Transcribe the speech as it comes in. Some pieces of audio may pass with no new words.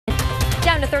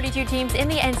down to 32 teams in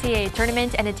the NCAA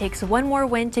tournament, and it takes one more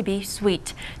win to be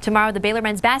sweet. Tomorrow, the Baylor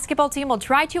men's basketball team will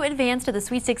try to advance to the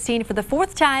Sweet 16 for the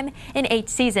fourth time in 8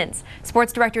 seasons.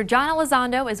 Sports director John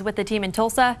Elizondo is with the team in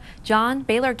Tulsa. John,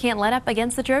 Baylor can't let up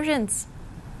against the Trojans.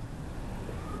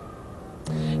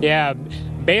 Yeah,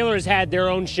 Baylor's had their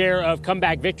own share of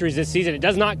comeback victories this season. It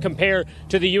does not compare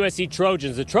to the USC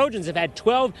Trojans. The Trojans have had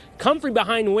 12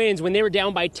 come-from-behind wins when they were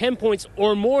down by 10 points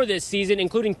or more this season,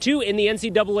 including 2 in the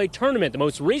NCAA tournament. The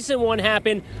most recent one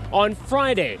happened on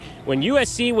Friday when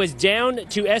USC was down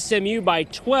to SMU by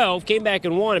 12, came back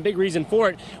and won. A big reason for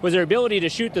it was their ability to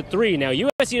shoot the three. Now,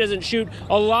 USC doesn't shoot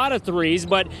a lot of threes,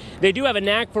 but they do have a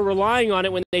knack for relying on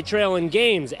it when they trail in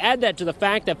games. Add that to the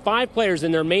fact that 5 players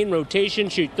in their main rotation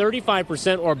shoot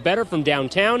 35% or better from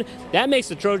downtown. That makes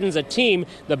the Trojans a team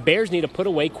the Bears need to put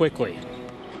away quickly.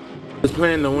 Just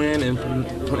playing to win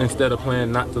instead of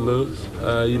playing not to lose.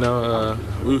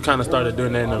 We kind of started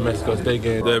doing that in the Mexico State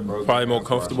game. They're probably more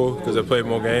comfortable because they play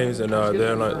more games, and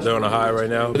they're on a high right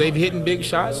now. They've hitting big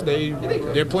shots.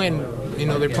 They're playing,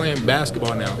 they're playing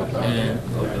basketball now,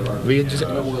 and we just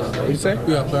what you say?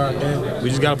 We gotta play our game. We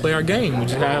just gotta play our game. We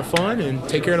just gotta have fun and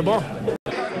take care of the ball.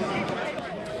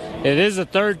 It is the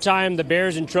third time the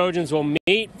Bears and Trojans will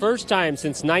meet, first time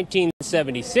since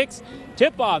 1976.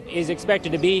 Tip-off is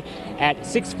expected to be at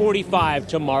 6:45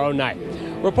 tomorrow night.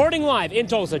 Reporting live in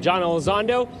Tulsa, John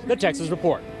Elizondo, the Texas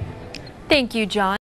Report. Thank you, John.